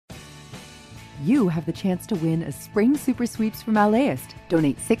you have the chance to win a spring super sweeps from LAist.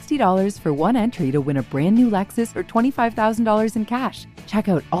 Donate $60 for one entry to win a brand new Lexus or $25,000 in cash. Check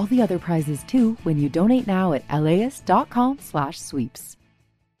out all the other prizes too when you donate now at LAist.com/sweeps.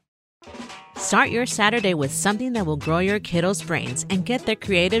 Start your Saturday with something that will grow your kiddos' brains and get their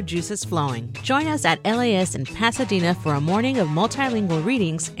creative juices flowing. Join us at LAist in Pasadena for a morning of multilingual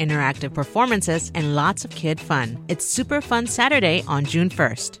readings, interactive performances, and lots of kid fun. It's Super Fun Saturday on June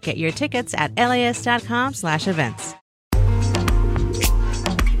 1st. Get your tickets at LAist.com/events.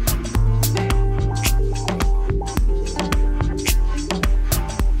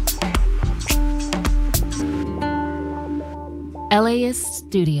 LAist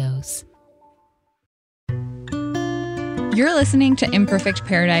Studios. You're listening to Imperfect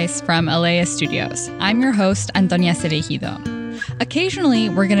Paradise from LAist Studios. I'm your host, Antonia Cereijido. Occasionally,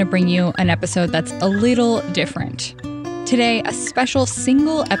 we're going to bring you an episode that's a little different. Today, a special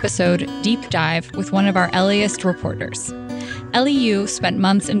single episode deep dive with one of our LAist reporters. LEU spent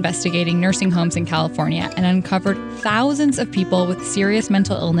months investigating nursing homes in California and uncovered thousands of people with serious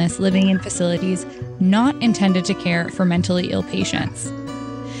mental illness living in facilities not intended to care for mentally ill patients.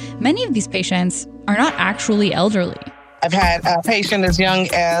 Many of these patients are not actually elderly. I've had a patient as young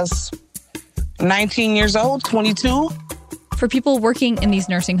as 19 years old, 22. For people working in these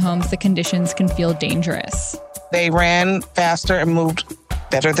nursing homes, the conditions can feel dangerous. They ran faster and moved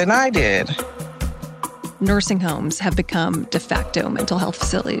better than I did. Nursing homes have become de facto mental health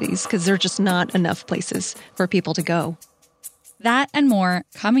facilities because there are just not enough places for people to go. That and more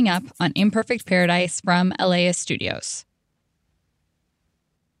coming up on Imperfect Paradise from LAist Studios.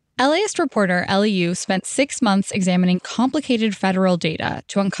 LAist reporter LEU spent 6 months examining complicated federal data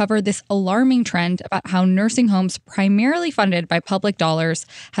to uncover this alarming trend about how nursing homes primarily funded by public dollars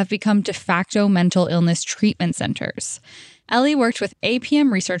have become de facto mental illness treatment centers. Ellie worked with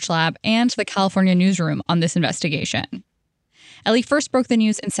APM Research Lab and the California Newsroom on this investigation. Ellie first broke the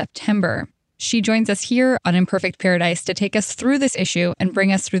news in September. She joins us here on Imperfect Paradise to take us through this issue and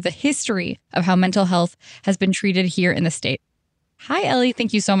bring us through the history of how mental health has been treated here in the state. Hi, Ellie.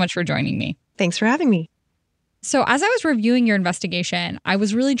 Thank you so much for joining me. Thanks for having me. So as I was reviewing your investigation, I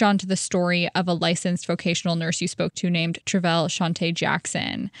was really drawn to the story of a licensed vocational nurse you spoke to named Travell Shante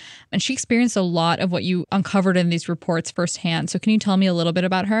Jackson. And she experienced a lot of what you uncovered in these reports firsthand. So can you tell me a little bit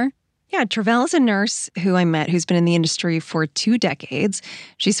about her? Yeah, Travell is a nurse who I met who's been in the industry for 2 decades.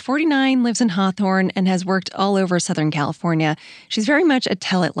 She's 49, lives in Hawthorne, and has worked all over Southern California. She's very much a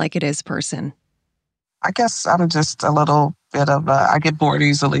tell-it-like-it-is person. I guess I'm just a little bit of I get bored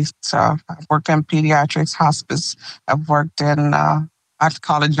easily. So I've worked in pediatrics, hospice. I've worked in, I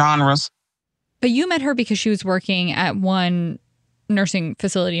call it genres. But you met her because she was working at one nursing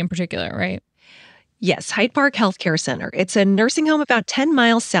facility in particular, right? Yes, Hyde Park Healthcare Center. It's a nursing home about 10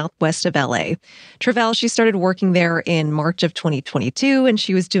 miles southwest of LA. Travell, she started working there in March of 2022, and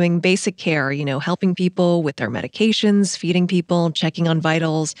she was doing basic care, helping people with their medications, feeding people, checking on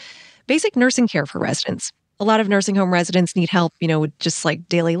vitals, basic nursing care for residents. A lot of nursing home residents need help, with just like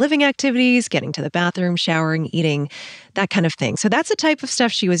daily living activities, getting to the bathroom, showering, eating, that kind of thing. So that's the type of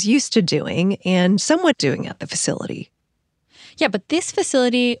stuff she was used to doing and somewhat doing at the facility. Yeah, but this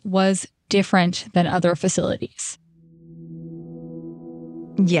facility was different than other facilities.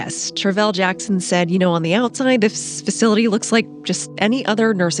 Yes, Travell Jackson said, on the outside, this facility looks like just any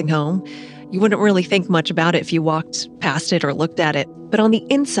other nursing home. You wouldn't really think much about it if you walked past it or looked at it. But on the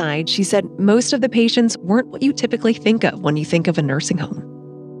inside, she said most of the patients weren't what you typically think of when you think of a nursing home.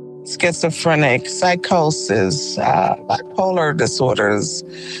 Schizophrenic, psychosis, bipolar disorders.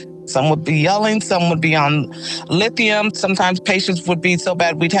 Some would be yelling, some would be on lithium. Sometimes patients would be so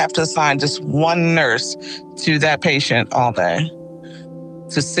bad we'd have to assign just one nurse to that patient all day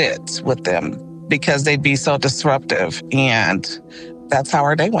to sit with them because they'd be so disruptive. And that's how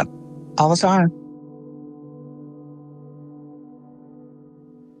our day went all the time.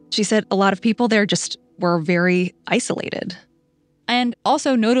 She said a lot of people there just were very isolated. And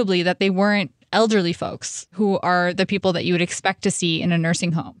also notably that they weren't elderly folks who are the people that you would expect to see in a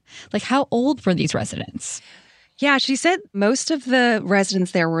nursing home. Like, how old were these residents? Yeah, she said most of the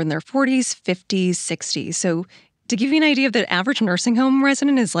residents there were in their 40s, 50s, 60s. So to give you an idea of the average nursing home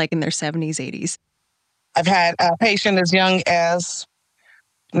resident is like in their 70s, 80s. I've had a patient as young as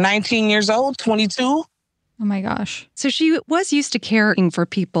 19 years old, 22. Oh my gosh. So she was used to caring for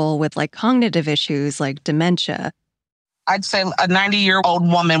people with like cognitive issues like dementia. I'd say a 90-year-old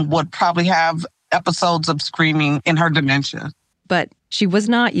woman would probably have episodes of screaming in her dementia. But she was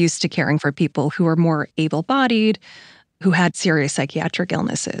not used to caring for people who were more able-bodied, who had serious psychiatric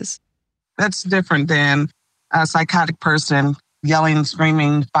illnesses. That's different than a psychotic person yelling,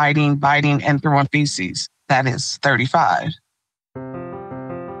 screaming, fighting, biting, and throwing feces. That is 35.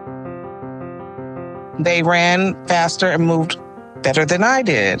 They ran faster and moved better than I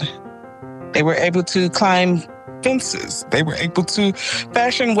did. They were able to climb fences. They were able to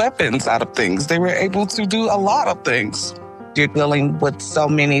fashion weapons out of things. They were able to do a lot of things. You're dealing with so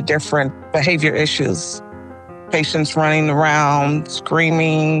many different behavior issues. Patients running around,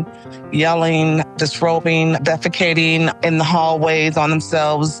 screaming, yelling, disrobing, defecating in the hallways on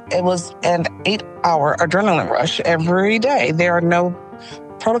themselves. It was an 8-hour adrenaline rush every day. There are no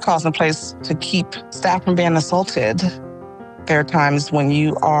protocols in place to keep staff from being assaulted. There are times when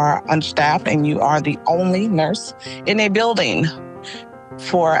you are understaffed and you are the only nurse in a building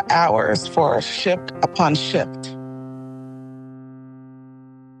for hours, for shift upon shift.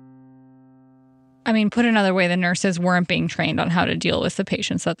 I mean, put another way, the nurses weren't being trained on how to deal with the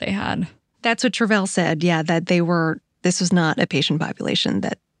patients that they had. That's what Travell said, yeah, that this was not a patient population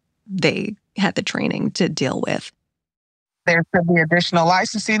that they had the training to deal with. There should be additional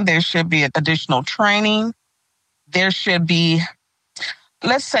licensing. There should be additional training. There should be,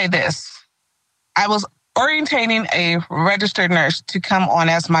 let's say this. I was orientating a registered nurse to come on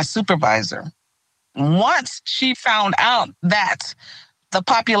as my supervisor. Once she found out that the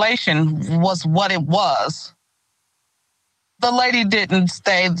population was what it was, the lady didn't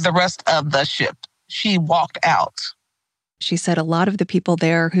stay the rest of the shift. She walked out. She said a lot of the people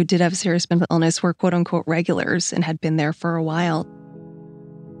there who did have serious mental illness were quote unquote regulars and had been there for a while.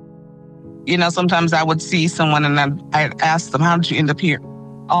 You know, sometimes I would see someone and I'd ask them, how did you end up here?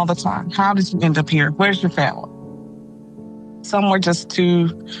 All the time. How did you end up here? Where's your family? Some were just too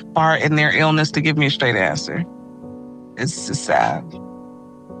far in their illness to give me a straight answer. It's just sad.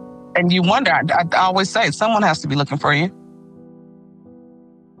 And you wonder, I always say, someone has to be looking for you.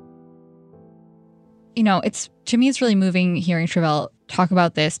 You know, to me, it's really moving hearing Travell talk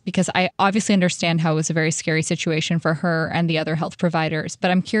about this because I obviously understand how it was a very scary situation for her and the other health providers.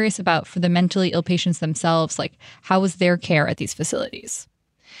 But I'm curious about for the mentally ill patients themselves, like how was their care at these facilities?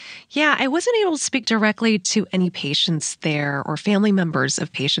 Yeah, I wasn't able to speak directly to any patients there or family members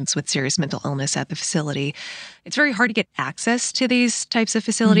of patients with serious mental illness at the facility. It's very hard to get access to these types of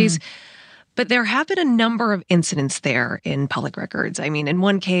facilities. Mm-hmm. But there have been a number of incidents there in public records. I mean, in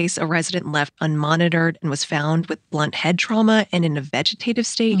one case, a resident left unmonitored and was found with blunt head trauma and in a vegetative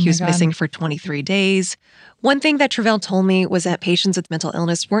state. He was missing for 23 days. One thing that Travell told me was that patients with mental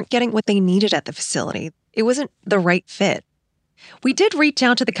illness weren't getting what they needed at the facility. It wasn't the right fit. We did reach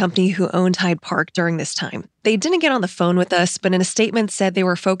out to the company who owned Hyde Park during this time. They didn't get on the phone with us, but in a statement said they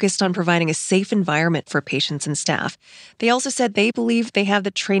were focused on providing a safe environment for patients and staff. They also said they believe they have the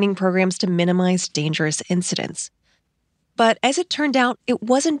training programs to minimize dangerous incidents. But as it turned out, it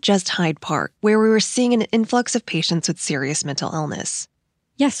wasn't just Hyde Park, where we were seeing an influx of patients with serious mental illness.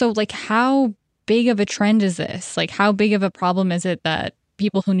 Yeah, so like how big of a trend is this? Like how big of a problem is it that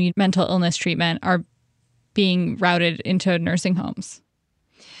people who need mental illness treatment are being routed into nursing homes?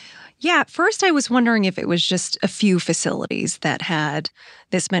 Yeah, at first I was wondering if it was just a few facilities that had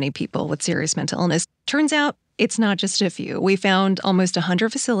this many people with serious mental illness. Turns out it's not just a few. We found almost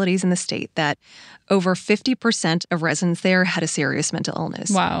 100 facilities in the state that over 50% of residents there had a serious mental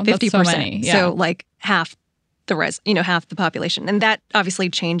illness. Wow, 50%. That's so many. Yeah. So like half the population. And that obviously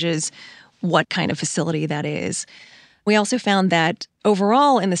changes what kind of facility that is. We also found that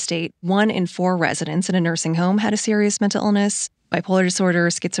overall in the state, 1 in 4 residents in a nursing home had a serious mental illness. Bipolar disorder,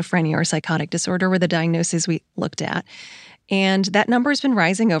 schizophrenia, or psychotic disorder were the diagnoses we looked at. And that number has been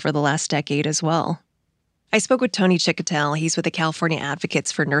rising over the last decade as well. I spoke with Tony Chicotel. He's with the California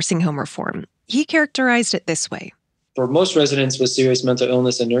Advocates for Nursing Home Reform. He characterized it this way. For most residents with serious mental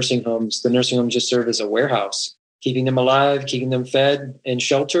illness in nursing homes, the nursing homes just serve as a warehouse, keeping them alive, keeping them fed and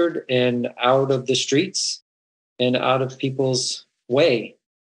sheltered and out of the streets and out of people's way.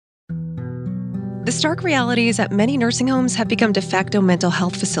 The stark reality is that many nursing homes have become de facto mental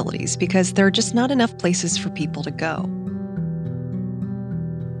health facilities because there are just not enough places for people to go.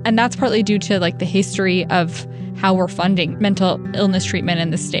 And that's partly due to like the history of how we're funding mental illness treatment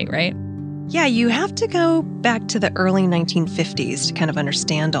in the state, right? Yeah, you have to go back to the early 1950s to kind of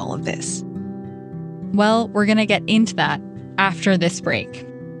understand all of this. Well, we're going to get into that after this break.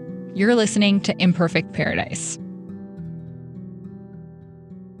 You're listening to Imperfect Paradise.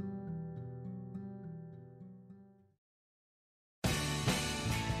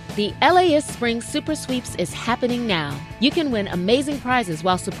 The LAist Spring Super Sweeps is happening now. You can win amazing prizes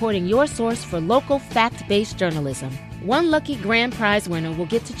while supporting your source for local fact-based journalism. One lucky grand prize winner will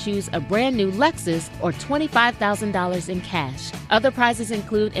get to choose a brand new Lexus or $25,000 in cash. Other prizes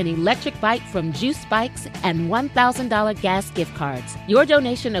include an electric bike from Juice Bikes and $1,000 gas gift cards. Your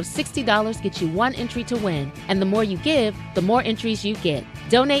donation of $60 gets you one entry to win, and the more you give, the more entries you get.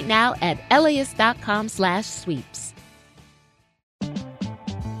 Donate now at LAist.com/sweeps.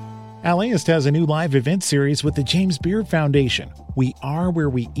 LAist has a new live event series with the James Beard Foundation. We Are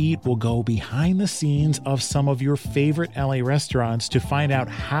Where We Eat will go behind the scenes of some of your favorite LA restaurants to find out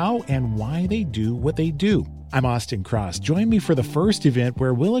how and why they do what they do. I'm Austin Cross. Join me for the first event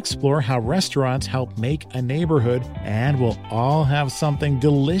where we'll explore how restaurants help make a neighborhood, and we'll all have something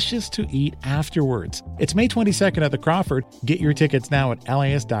delicious to eat afterwards. It's May 22nd at the Crawford. Get your tickets now at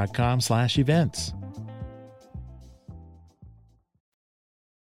LAist.com/events.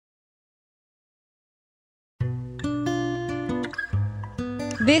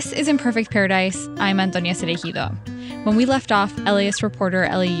 This is Imperfect Paradise. I'm Antonia Cereijido. When we left off, LAist reporter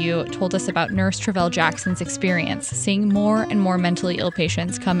LAU told us about nurse Travell Jackson's experience seeing more and more mentally ill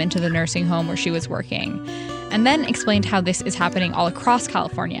patients come into the nursing home where she was working, and then explained how this is happening all across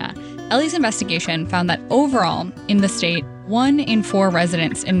California. Ellie's investigation found that overall, in the state, 1 in 4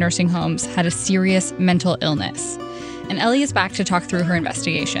 residents in nursing homes had a serious mental illness. And Ellie is back to talk through her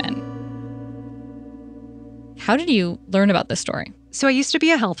investigation. How did you learn about this story? So I used to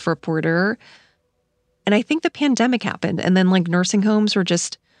be a health reporter, and I think the pandemic happened, and then nursing homes were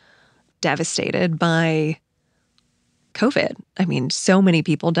just devastated by COVID. I mean, so many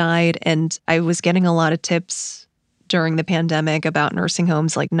people died, and I was getting a lot of tips during the pandemic about nursing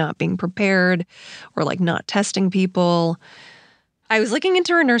homes not being prepared or not testing people. I was looking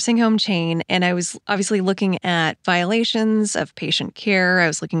into a nursing home chain, and I was obviously looking at violations of patient care. I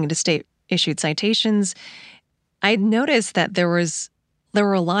was looking into state-issued citations. I noticed that there were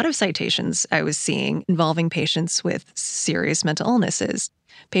a lot of citations I was seeing involving patients with serious mental illnesses,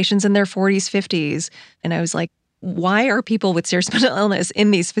 patients in their 40s, 50s. And I was like, why are people with serious mental illness in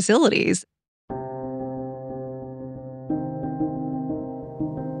these facilities?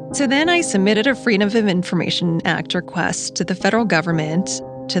 So then I submitted a Freedom of Information Act request to the federal government,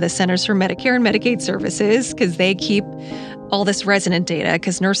 to the Centers for Medicare and Medicaid Services, because they keep all this resident data,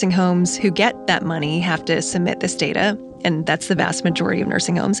 because nursing homes who get that money have to submit this data, and that's the vast majority of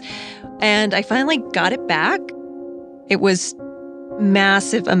nursing homes. And I finally got it back. It was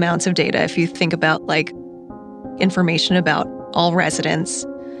massive amounts of data if you think about information about all residents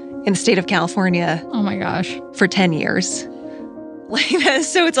in the state of California. Oh my gosh. For 10 years.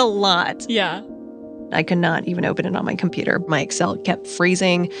 So it's a lot. Yeah. I could not even open it on my computer. My Excel kept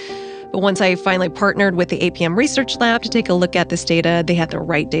freezing. But once I finally partnered with the APM Research Lab to take a look at this data, they had the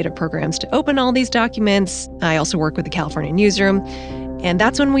right data programs to open all these documents. I also worked with the California Newsroom, and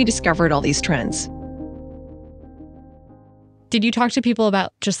that's when we discovered all these trends. Did you talk to people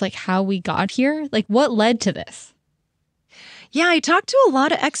about just how we got here? What led to this? Yeah, I talked to a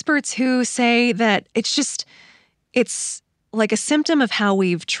lot of experts who say that it's a symptom of how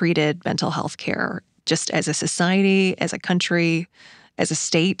we've treated mental health care, just as a society, as a country, as a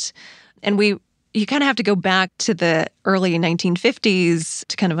state. And you kind of have to go back to the early 1950s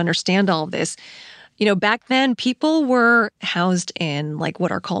to kind of understand all of this. Back then, people were housed in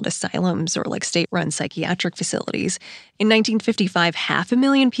what are called asylums or state-run psychiatric facilities. In 1955,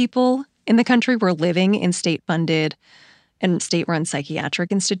 500,000 people in the country were living in state-funded and state-run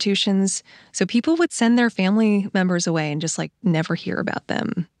psychiatric institutions. So people would send their family members away and just never hear about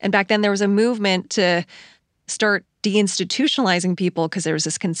them. And back then, there was a movement to start deinstitutionalizing people because there was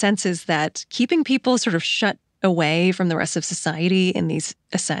this consensus that keeping people sort of shut away from the rest of society in these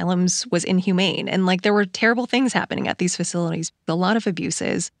asylums was inhumane. And there were terrible things happening at these facilities, a lot of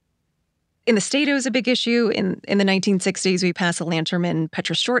abuses. In the state, it was a big issue. In the 1960s, we passed the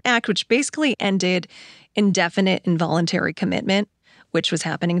Lanterman-Petra Short Act, which basically ended indefinite involuntary commitment, which was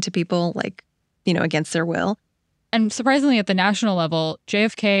happening to people against their will. And surprisingly, at the national level,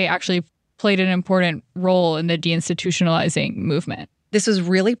 JFK actually played an important role in the deinstitutionalizing movement. This was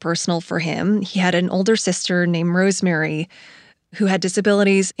really personal for him. He had an older sister named Rosemary who had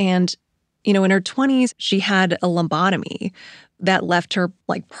disabilities, and in her 20s, she had a lobotomy that left her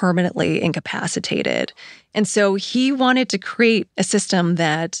permanently incapacitated. And so he wanted to create a system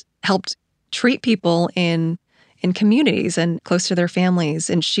that helped treat people in communities and close to their families.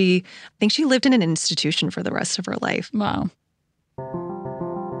 And I think she lived in an institution for the rest of her life. Wow.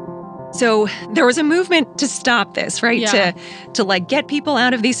 So there was a movement to stop this, right? Yeah. To get people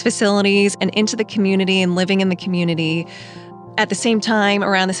out of these facilities and into the community and living in the community. At the same time,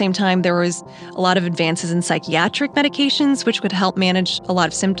 around the same time, there was a lot of advances in psychiatric medications, which would help manage a lot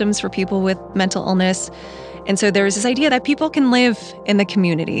of symptoms for people with mental illness. And so there was this idea that people can live in the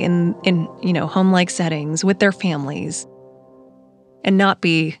community, in home-like settings with their families and not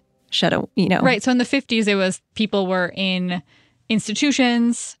be shut out, Right. So in the 50s, it was people were in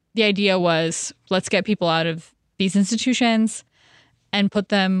institutions. The idea was, let's get people out of these institutions and put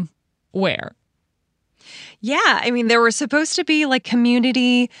them where? Yeah, there were supposed to be like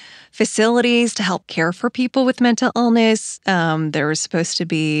community facilities to help care for people with mental illness. There were supposed to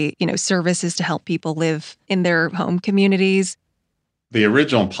be, services to help people live in their home communities. The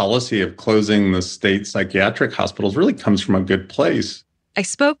original policy of closing the state psychiatric hospitals really comes from a good place. I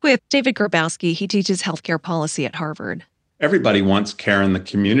spoke with David Grabowski. He teaches healthcare policy at Harvard. Everybody wants care in the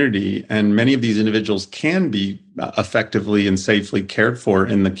community, and many of these individuals can be effectively and safely cared for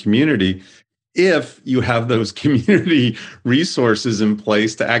in the community if you have those community resources in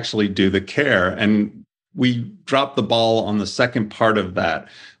place to actually do the care. And we dropped the ball on the second part of that.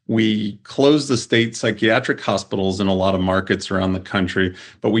 We closed the state psychiatric hospitals in a lot of markets around the country,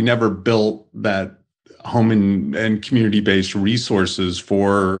 but we never built that home and community-based resources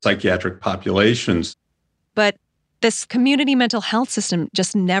for psychiatric populations. But this community mental health system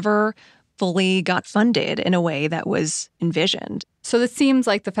just never fully got funded in a way that was envisioned. So it seems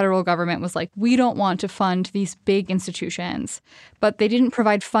like the federal government was like, we don't want to fund these big institutions, but they didn't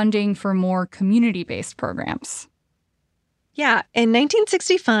provide funding for more community-based programs. Yeah. In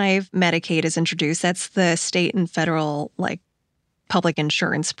 1965, Medicaid is introduced. That's the state and federal, public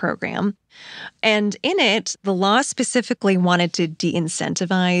insurance program. And in it, the law specifically wanted to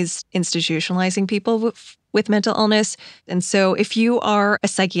de-incentivize institutionalizing people with mental illness. And so if you are a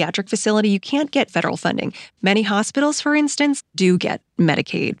psychiatric facility, you can't get federal funding. Many hospitals, for instance, do get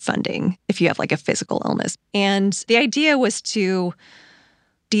Medicaid funding if you have a physical illness. And the idea was to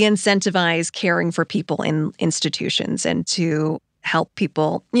de-incentivize caring for people in institutions and to help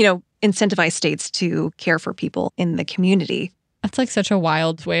people, incentivize states to care for people in the community. That's such a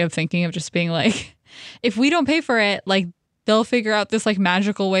wild way of thinking, of just being if we don't pay for it, they'll figure out this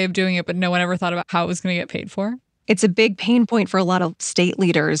magical way of doing it, but no one ever thought about how it was going to get paid for. It's a big pain point for a lot of state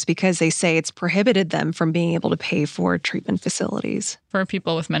leaders because they say it's prohibited them from being able to pay for treatment facilities for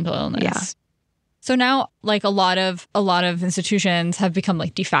people with mental illness. Yeah. So now, a lot of institutions have become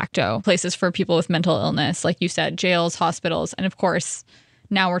de facto places for people with mental illness, like you said, jails, hospitals, and of course,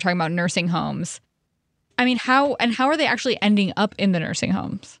 now we're talking about nursing homes. How are they actually ending up in the nursing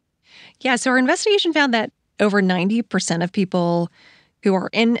homes? Yeah, so our investigation found that over 90% of people who are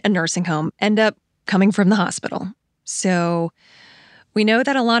in a nursing home end up coming from the hospital. So we know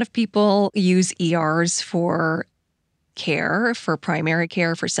that a lot of people use ERs for care, for primary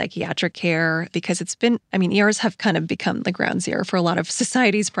care, for psychiatric care, because it's been, ERs have kind of become the ground zero for a lot of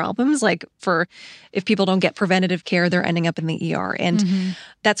society's problems. If people don't get preventative care, they're ending up in the ER. And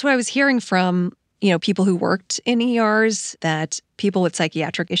that's what I was hearing from people who worked in ERs, that people with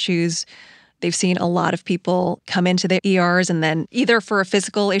psychiatric issues, they've seen a lot of people come into the ERs and then either for a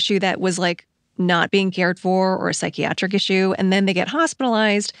physical issue that was not being cared for or a psychiatric issue, and then they get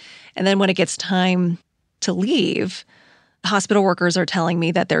hospitalized. And then when it gets time to leave, hospital workers are telling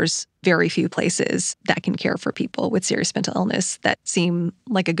me that there's very few places that can care for people with serious mental illness that seem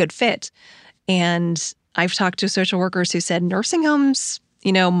like a good fit. And I've talked to social workers who said nursing homes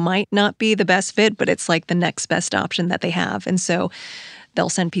might not be the best fit, but it's the next best option that they have. And so they'll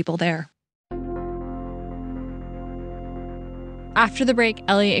send people there. After the break,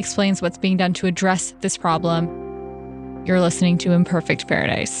 Ellie explains what's being done to address this problem. You're listening to Imperfect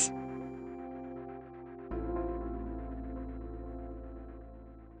Paradise.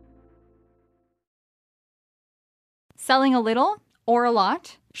 Selling a little or a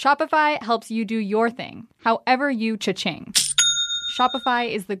lot? Shopify helps you do your thing, however you cha-ching. Shopify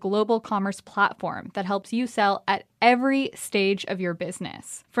is the global commerce platform that helps you sell at every stage of your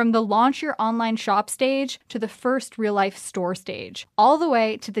business. From the launch your online shop stage to the first real-life store stage, all the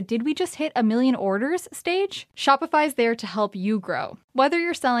way to the did we just hit 1 million orders stage? Shopify's there to help you grow. Whether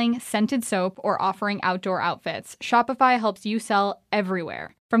you're selling scented soap or offering outdoor outfits, Shopify helps you sell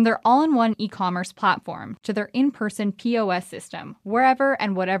everywhere. From their all-in-one e-commerce platform to their in-person POS system, wherever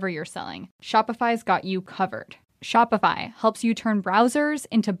and whatever you're selling, Shopify's got you covered. Shopify helps you turn browsers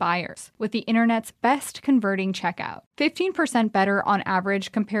into buyers with the internet's best converting checkout. 15% better on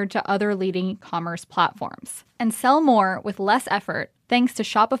average compared to other leading commerce platforms. And sell more with less effort thanks to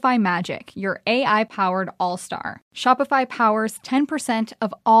Shopify Magic, your AI-powered all-star. Shopify powers 10%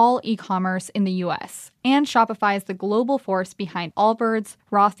 of all e-commerce in the U.S., and Shopify is the global force behind Allbirds,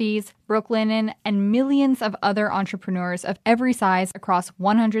 Rothy's, Brooklinen, and millions of other entrepreneurs of every size across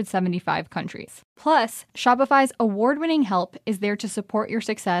 175 countries. Plus, Shopify's award-winning help is there to support your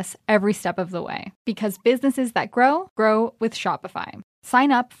success every step of the way. Because businesses that grow, grow with Shopify.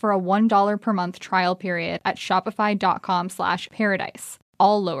 Sign up for a $1 per month trial period at shopify.com/paradise,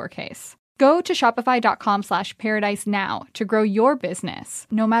 all lowercase. Go to shopify.com/paradise now to grow your business,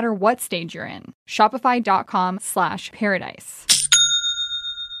 no matter what stage you're in. Shopify.com/paradise.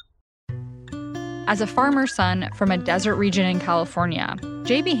 As a farmer's son from a desert region in California,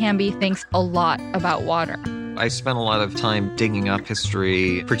 J.B. Hamby thinks a lot about water. I spent a lot of time digging up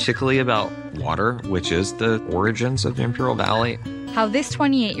history, particularly about water, which is the origins of the Imperial Valley. How this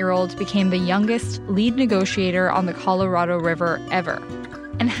 28-year-old became the youngest lead negotiator on the Colorado River ever,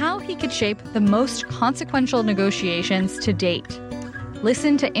 and how he could shape the most consequential negotiations to date.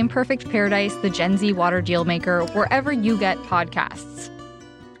 Listen to Imperfect Paradise, the Gen Z water dealmaker, wherever you get podcasts.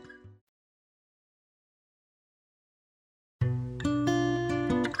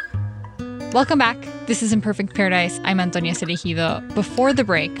 Welcome back. This is Imperfect Paradise. I'm Antonia Cereijido. Before the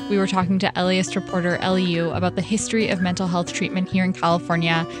break, we were talking to LAist reporter Ellie Yu about the history of mental health treatment here in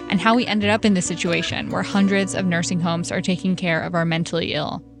California and how we ended up in this situation where hundreds of nursing homes are taking care of our mentally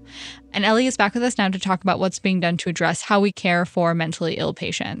ill. And Ellie is back with us now to talk about what's being done to address how we care for mentally ill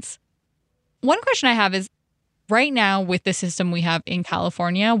patients. One question I have is, right now with the system we have in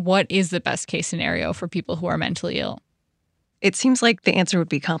California, what is the best case scenario for people who are mentally ill? It seems like the answer would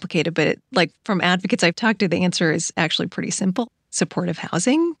be complicated, but from advocates I've talked to, the answer is actually pretty simple. Supportive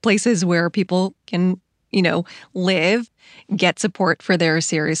housing, places where people can, live, get support for their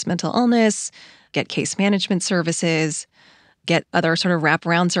serious mental illness, get case management services, get other sort of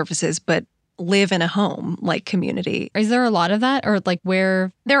wraparound services, but live in a home like community. Is there a lot of that, or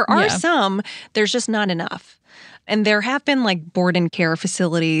where? There are some, there's just not enough. And there have been board and care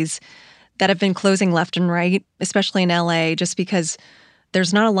facilities that have been closing left and right, especially in LA, just because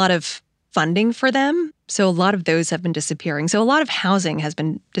there's not a lot of funding for them. So a lot of those have been disappearing. So a lot of housing has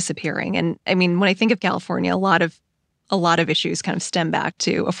been disappearing. And I mean, when I think of California, a lot of issues kind of stem back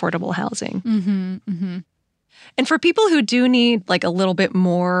to affordable housing. Mm-hmm, mm-hmm. And for people who do need a little bit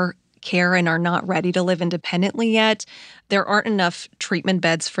more care and are not ready to live independently yet, there aren't enough treatment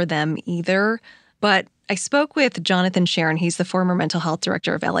beds for them either. But I spoke with Jonathan Sharon. He's the former mental health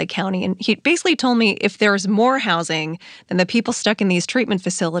director of LA County. And he basically told me if there's more housing, then the people stuck in these treatment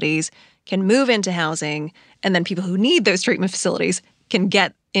facilities can move into housing. And then people who need those treatment facilities can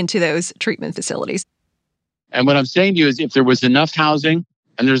get into those treatment facilities. And what I'm saying to you is if there was enough housing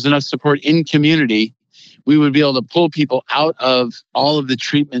and there's enough support in community, we would be able to pull people out of all of the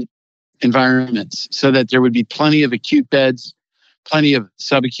treatment environments so that there would be plenty of acute beds, plenty of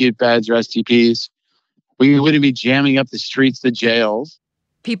subacute beds or STPs. We wouldn't be jamming up the streets, the jails.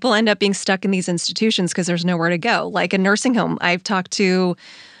 People end up being stuck in these institutions because there's nowhere to go. Like a nursing home. I've talked to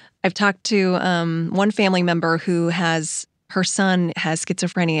one family member who her son has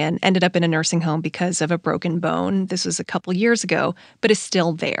schizophrenia and ended up in a nursing home because of a broken bone. This was a couple years ago, but is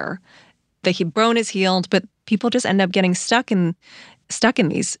still there. The bone is healed, but people just end up getting stuck in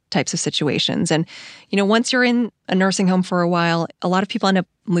these types of situations. And, once you're in a nursing home for a while, a lot of people end up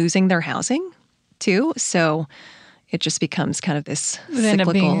losing their housing too. So it just becomes kind of this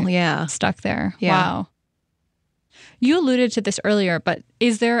cyclical, stuck there. Yeah. Wow. You alluded to this earlier, but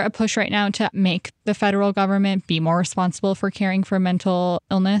is there a push right now to make the federal government be more responsible for caring for mental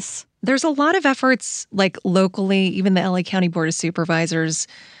illness? There's a lot of efforts locally. Even the LA County Board of Supervisors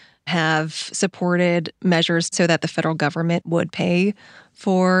have supported measures so that the federal government would pay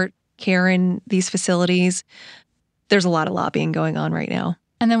for care in these facilities. There's a lot of lobbying going on right now.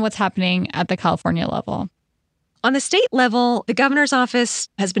 And then what's happening at the California level? On the state level, the governor's office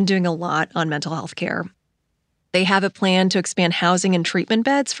has been doing a lot on mental health care. They have a plan to expand housing and treatment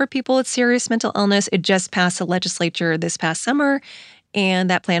beds for people with serious mental illness. It just passed the legislature this past summer, and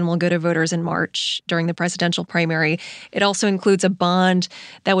that plan will go to voters in March during the presidential primary. It also includes a bond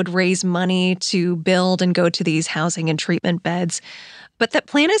that would raise money to build and go to these housing and treatment beds. But that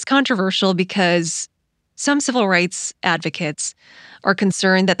plan is controversial because some civil rights advocates are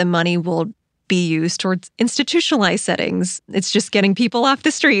concerned that the money will be used towards institutionalized settings. It's just getting people off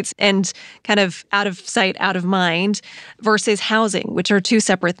the streets and kind of out of sight, out of mind, versus housing, which are two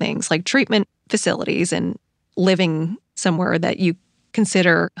separate things, like treatment facilities and living somewhere that you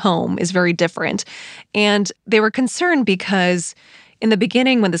consider home is very different. And they were concerned because in the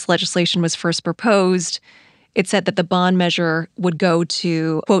beginning, when this legislation was first proposed, it said that the bond measure would go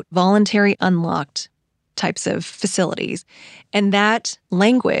to, quote, voluntary unlocked types of facilities. And that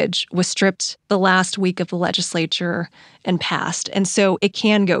language was stripped the last week of the legislature and passed. And so it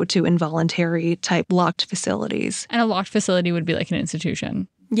can go to involuntary type locked facilities. And a locked facility would be like an institution.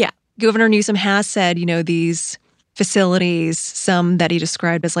 Yeah. Governor Newsom has said, these facilities, some that he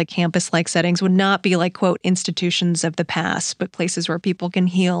described as like campus-like settings, would not be like, quote, institutions of the past, but places where people can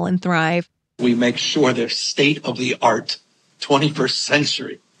heal and thrive. We make sure they're state-of-the-art, 21st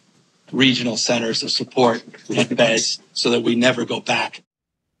century regional centers of support and beds so that we never go back.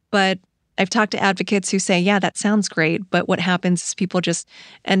 But I've talked to advocates who say, yeah, that sounds great, but what happens is people just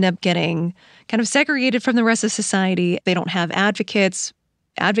end up getting kind of segregated from the rest of society. They don't have advocates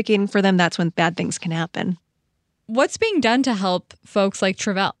advocating for them. That's when bad things can happen. What's being done to help folks like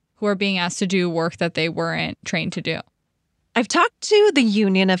Travell who are being asked to do work that they weren't trained to do? I've talked to the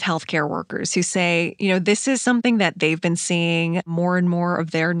Union of Healthcare Workers who say, this is something that they've been seeing more and more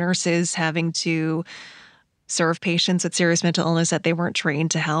of their nurses having to serve patients with serious mental illness that they weren't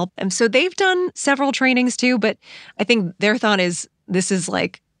trained to help. And so they've done several trainings too, but I think their thought is this is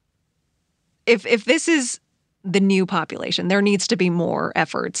like, if this is the new population, there needs to be more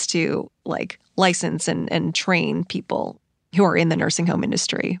efforts to like license and train people who are in the nursing home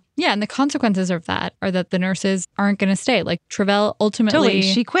industry. Yeah, and the consequences of that are that the nurses aren't going to stay. Like Travell ultimately... Totally,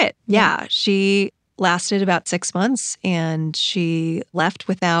 she quit. Yeah, she lasted about 6 months and she left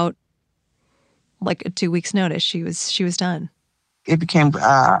without like a 2 weeks notice. She was done. It became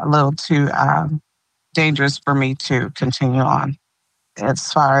a little too dangerous for me to continue on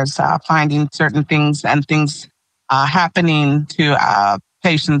as far as finding certain things and things happening to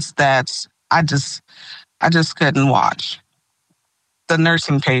patients that I just couldn't watch. The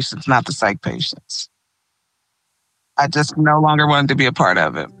nursing patients, not the psych patients. I just no longer wanted to be a part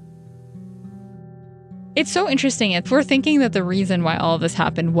of it. It's so interesting. If we're thinking that the reason why all of this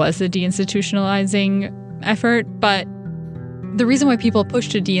happened was the deinstitutionalizing effort, but the reason why people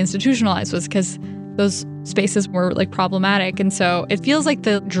pushed to deinstitutionalize was because those spaces were like problematic. And so it feels like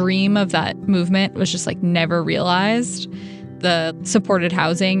the dream of that movement was just like never realized. The supported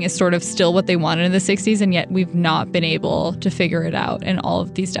housing is sort of still what they wanted in the 60s, and yet we've not been able to figure it out in all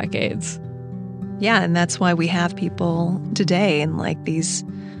of these decades. Yeah, and that's why we have people today and like these...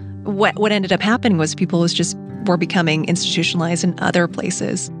 What ended up happening was people were becoming institutionalized in other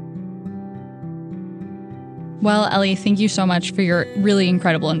places. Well, Ellie, thank you so much for your really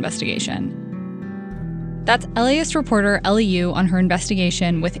incredible investigation. That's LAist reporter Ellie Yu on her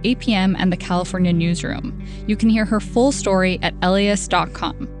investigation with APM and the California Newsroom. You can hear her full story at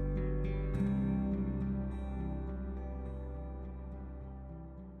LAist.com.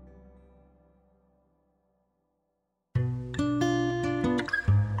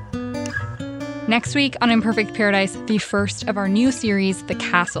 Next week on Imperfect Paradise, the first of our new series, The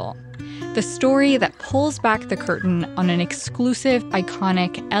Castle. The story that pulls back the curtain on an exclusive,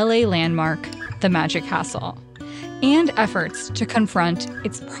 iconic LA landmark, the Magic Castle, and efforts to confront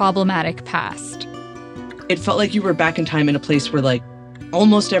its problematic past. It felt like you were back in time in a place where, like,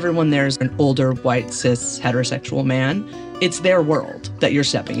 almost everyone there is an older, white, cis, heterosexual man. It's their world that you're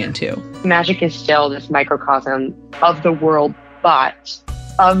stepping into. Magic is still this microcosm of the world, but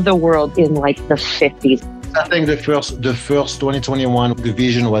of the world in, like, the 50s. I think the first 2021, the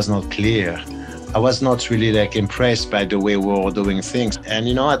vision was not clear. I was not really impressed by the way we were doing things. And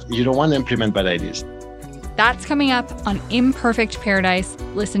you know what? You don't want to implement bad ideas. That's coming up on Imperfect Paradise.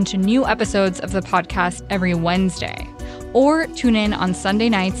 Listen to new episodes of the podcast every Wednesday. Or tune in on Sunday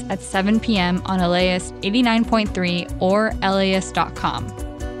nights at 7 p.m. on LAist 89.3 or LAist.com.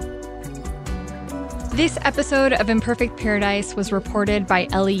 This episode of Imperfect Paradise was reported by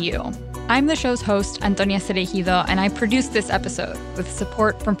Ellie Yu. I'm the show's host, Antonia Cereijido, and I produced this episode with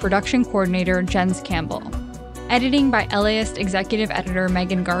support from production coordinator Jens Campbell. Editing by LAist executive editor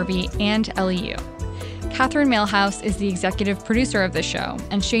Megan Garvey and Ellie Yu. Catherine Mailhouse is the executive producer of the show,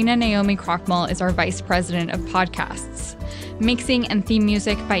 and Shayna Naomi Krochmal is our vice president of podcasts. Mixing and theme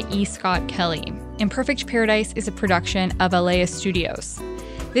music by E. Scott Kelly. Imperfect Paradise is a production of LAist Studios.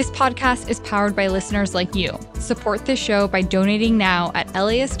 This podcast is powered by listeners like you. Support this show by donating now at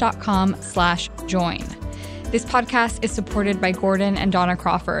LAist.com/join. This podcast is supported by Gordon and Donna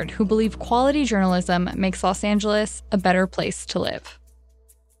Crawford, who believe quality journalism makes Los Angeles a better place to live.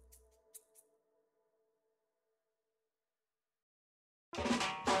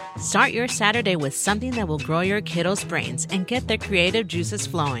 Start your Saturday with something that will grow your kiddos' brains and get their creative juices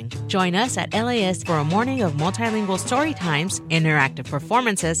flowing. Join us at LAist for a morning of multilingual story times, interactive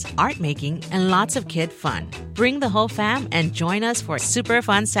performances, art making, and lots of kid fun. Bring the whole fam and join us for a super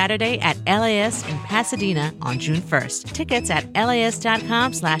fun Saturday at LAist in Pasadena on June 1st. Tickets at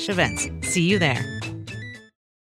laist.com/events. See you there.